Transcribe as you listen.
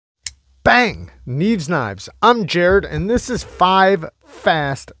Bang! Neeves Knives. I'm Jared, and this is 5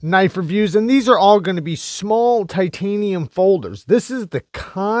 fast knife reviews, and these are all going to be small titanium folders. This is the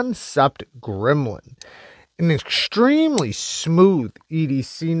Kansept Gremlin, an extremely smooth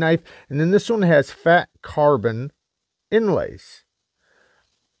EDC knife, and then this one has fat carbon inlays.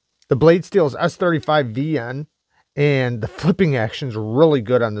 The blade steel is S35VN, and the flipping action is really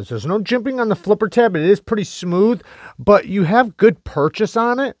good on this. There's no jimping on the flipper tab. It is pretty smooth, but you have good purchase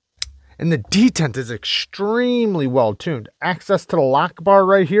on it. And the detent is extremely well tuned. Access to the lock bar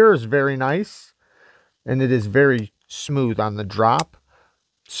right here is very nice. And it is very smooth on the drop.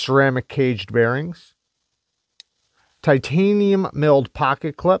 Ceramic caged bearings. Titanium milled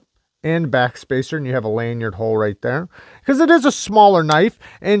pocket clip and back spacer. And you have a lanyard hole right there. Because it is a smaller knife.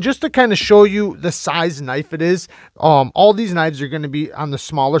 And just to kind of show you the size knife it is. All these knives are going to be on the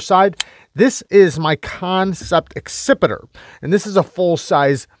smaller side. This is my Kansept Accipiter. And this is a full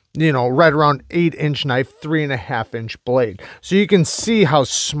size, you know, right around 8-inch knife, 3.5-inch blade. So you can see how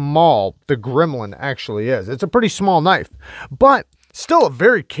small the Gremlin actually is. It's a pretty small knife, but still a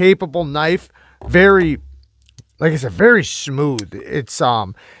very capable knife. Very, like I said, very smooth. It's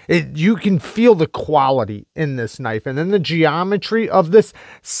you can feel the quality in this knife, and then the geometry of this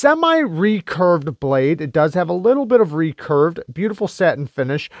semi-recurved blade. It does have a little bit of recurved, beautiful satin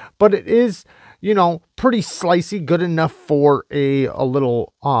finish, but it is, you know, pretty slicey, good enough for a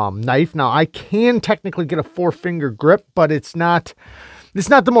little knife. Now I can technically get a 4-finger grip, but it's not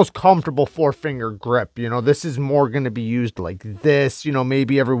the most comfortable 4-finger grip. You know, this is more going to be used like this, you know,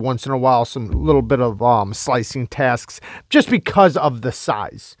 maybe every once in a while, some little bit of slicing tasks just because of the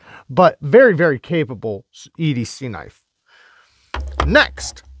size, but very, very capable EDC knife.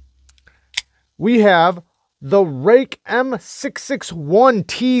 Next, we have the Rake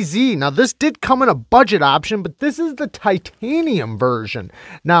M661TZ. Now, this did come in a budget option, but this is the titanium version.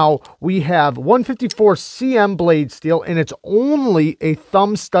 Now, we have 154 cm blade steel, and it's only a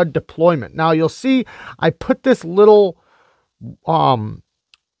thumb stud deployment. Now, you'll see I put this little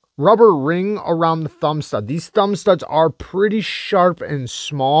rubber ring around the thumb stud. These thumb studs are pretty sharp and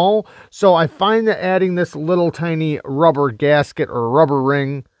small, so I find that adding this little tiny rubber gasket or rubber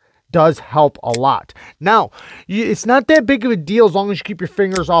ring does help a lot. Now, it's not that big of a deal as long as you keep your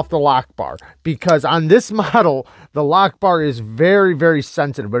fingers off the lock bar, because on this model, the lock bar is very, very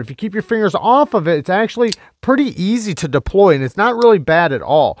sensitive. But if you keep your fingers off of it, it's actually pretty easy to deploy, and it's not really bad at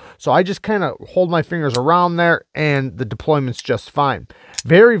all. So I just kind of hold my fingers around there, and the deployment's just fine.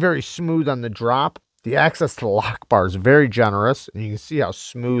 Very, very smooth on the drop. The access to the lock bar is very generous, and you can see how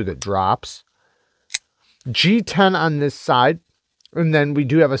smooth it drops. G10 on this side. And then we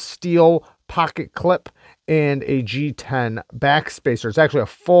do have a steel pocket clip and a G10 back spacer. It's actually a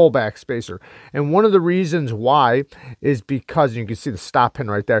full back spacer. And one of the reasons why is because, you can see the stop pin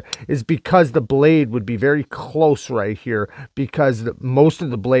right there, is because the blade would be very close right here, because most of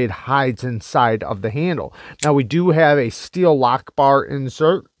the blade hides inside of the handle. Now, we do have a steel lock bar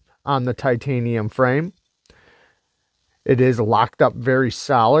insert on the titanium frame. It is locked up very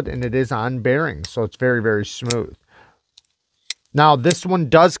solid, and it is on bearings, so it's very, very smooth. Now, this one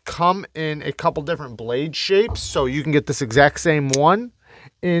does come in a couple different blade shapes, so you can get this exact same one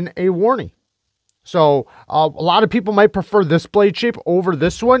in a Warney. So, a lot of people might prefer this blade shape over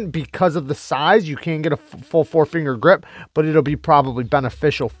this one because of the size. You can get a full 4-finger grip, but it'll be probably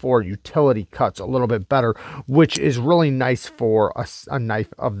beneficial for utility cuts a little bit better, which is really nice for a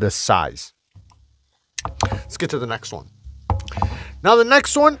knife of this size. Let's get to the next one. Now, the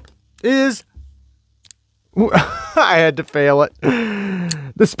next one is I had to fail it. The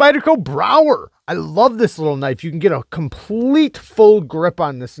Spyderco Brouwer. I love this little knife. You can get a complete full grip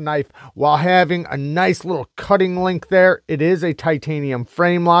on this knife while having a nice little cutting link there. It is a titanium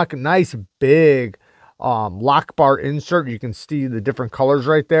Framelock. Nice big lock bar insert. You can see the different colors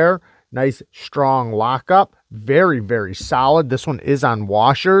right there. Nice strong lockup. Very, very solid. This one is on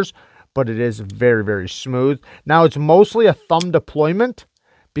washers, but it is very, very smooth. Now, it's mostly a thumb deployment,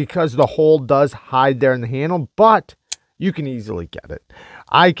 because the hole does hide there in the handle, but you can easily get it.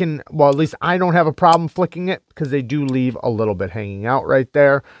 I can, well, at least I don't have a problem flicking it, because they do leave a little bit hanging out right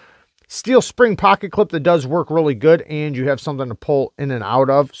there. Steel spring pocket clip that does work really good, and you have something to pull in and out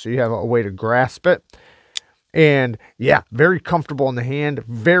of, so you have a way to grasp it. And yeah, very comfortable in the hand,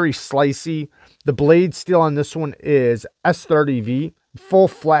 very slicey. The blade steel on this one is S30V, full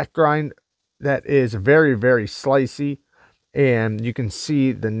flat grind that is very, very slicey. And you can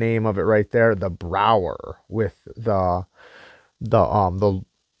see the name of it right there, the Brouwer, with the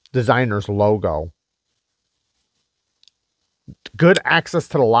designer's logo. good access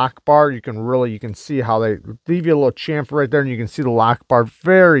to the lock bar. You can see how they leave you a little chamfer right there, and you can see the lock bar.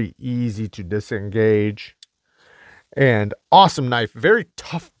 Very easy to disengage. And awesome knife. Very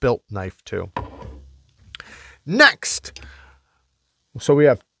tough built knife too. Next, so we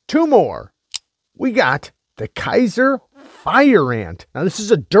have two more. We got the Kaiser Fire Ant. Now this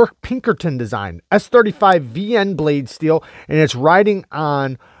is a Dirk Pinkerton design, S35 VN blade steel, and it's riding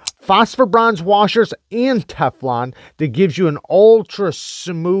on phosphor bronze washers and Teflon that gives you an ultra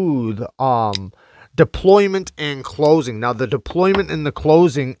smooth deployment and closing. Now the deployment and the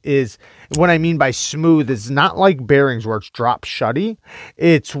closing is, what I mean by smooth is not like bearings where it's drop shutty.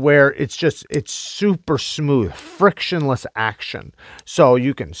 It's where it's super smooth, frictionless action. So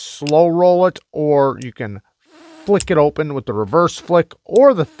you can slow roll it, or you can flick it open with the reverse flick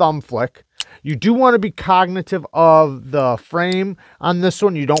or the thumb flick. You do want to be cognitive of the frame on this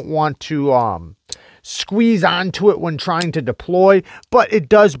one. You don't want to squeeze onto it when trying to deploy, but it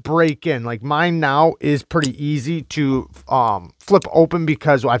does break in. Like mine now is pretty easy to flip open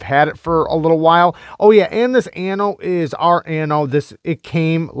because I've had it for a little while. Oh yeah, and this ano is our ano. It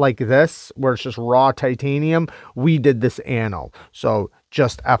came like this, where it's just raw titanium. We did this ano, so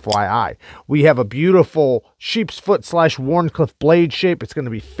just FYI. We have a beautiful sheep's foot / Warncliffe blade shape. It's going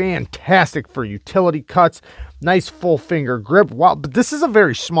to be fantastic for utility cuts. Nice full finger grip. Wow, but this is a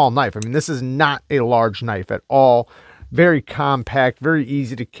very small knife. I mean, this is not a large knife at all. Very compact, very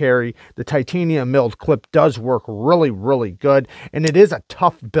easy to carry. The titanium milled clip does work really, really good. And it is a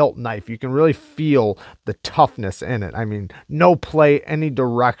tough built knife. You can really feel the toughness in it. I mean, no play, any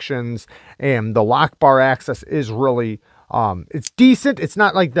directions. And the lock bar access is really, it's decent. It's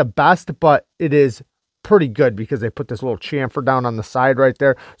not like the best, but it is pretty good because they put this little chamfer down on the side right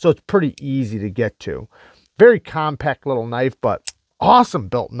there. So it's pretty easy to get to. Very compact little knife, but awesome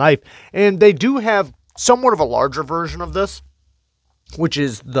built knife. And they do have somewhat of a larger version of this, which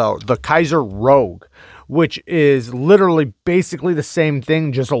is the Kaiser Rogue, which is literally basically the same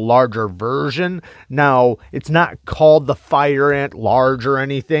thing, just a larger version. Now, it's not called the Fire Ant Large or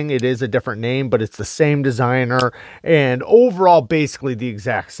anything. It is a different name, but it's the same designer, and overall basically the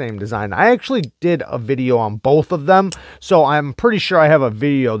exact same design. I actually did a video on both of them, so I'm pretty sure I have a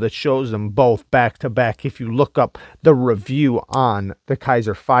video that shows them both back to back if you look up the review on the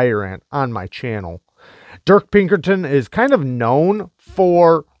Kaiser Fire Ant on my channel. Dirk Pinkerton is kind of known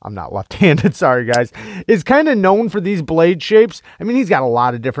for, I'm not left-handed, sorry guys, is kind of known for these blade shapes. I mean, he's got a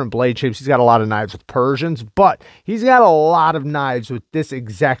lot of different blade shapes. He's got a lot of knives with Persians, but he's got a lot of knives with this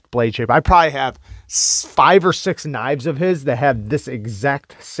exact blade shape. I probably have 5 or 6 knives of his that have this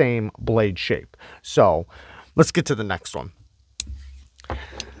exact same blade shape. So let's get to the next one.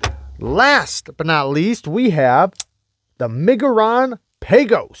 Last but not least, we have the Miguron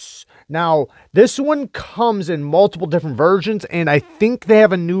Pagos. Now, this one comes in multiple different versions, and I think they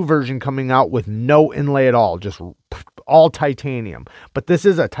have a new version coming out with no inlay at all, just all titanium. But this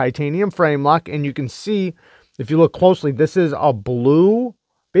is a titanium frame lock, and you can see, if you look closely, this is a blue,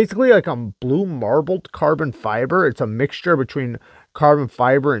 basically like a blue marbled carbon fiber. It's a mixture between carbon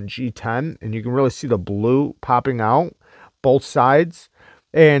fiber and G10, and you can really see the blue popping out both sides.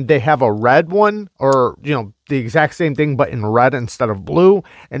 And they have a red one, or, you know, the exact same thing, but in red instead of blue.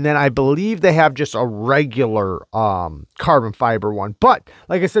 And then I believe they have just a regular carbon fiber one. But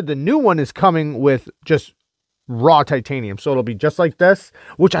like I said, the new one is coming with just raw titanium. So it'll be just like this,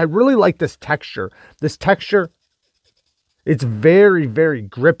 which I really like this texture. This texture, it's very, very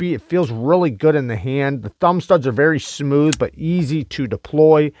grippy. It feels really good in the hand. The thumb studs are very smooth, but easy to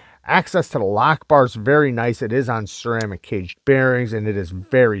deploy. Access to the lock bar is very nice. It is on ceramic caged bearings, and it is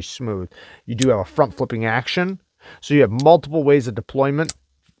very smooth. You do have a front flipping action, so you have multiple ways of deployment.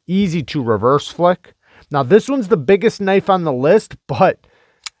 Easy to reverse flick. Now, this one's the biggest knife on the list, but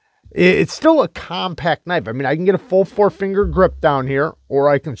it's still a compact knife. I mean, I can get a full 4-finger grip down here,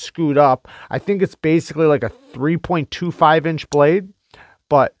 or I can scoot up. I think it's basically like a 3.25-inch blade,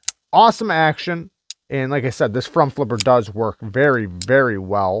 but awesome action. And like I said, this front flipper does work very, very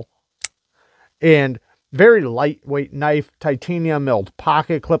well. And very lightweight knife, titanium milled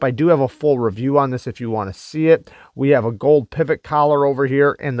pocket clip. I do have a full review on this if you want to see it. We have a gold pivot collar over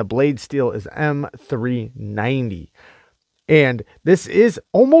here, and the blade steel is M390. And this is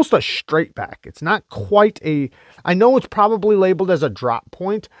almost a straight back. It's not quite a, I know it's probably labeled as a drop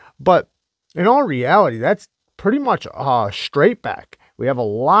point, but in all reality, that's pretty much a straight back. We have a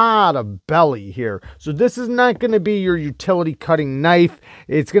lot of belly here. So this is not going to be your utility cutting knife.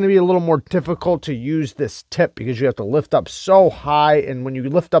 It's going to be a little more difficult to use this tip because you have to lift up so high. And when you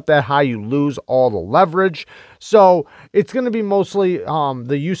lift up that high, you lose all the leverage. So it's going to be mostly,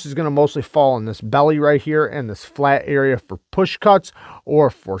 the use is going to mostly fall in this belly right here and this flat area for push cuts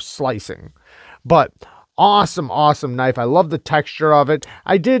or for slicing. But awesome, awesome knife. I love the texture of it.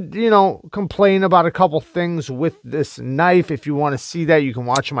 I did, you know, complain about a couple things with this knife. If you want to see that, you can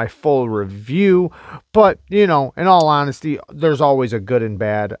watch my full review. But, you know, in all honesty, there's always a good and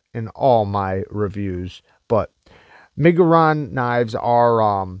bad in all my reviews. But Miguron knives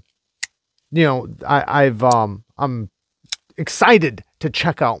are, you know, I'm excited to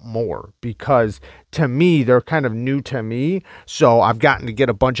check out more because to me, they're kind of new to me. So I've gotten to get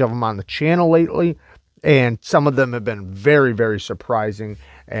a bunch of them on the channel lately. And some of them have been very, very surprising.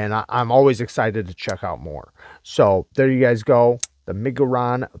 And I'm always excited to check out more. So there you guys go. The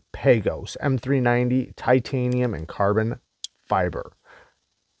Miguron Pagos M390 titanium and carbon fiber.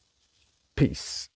 Peace.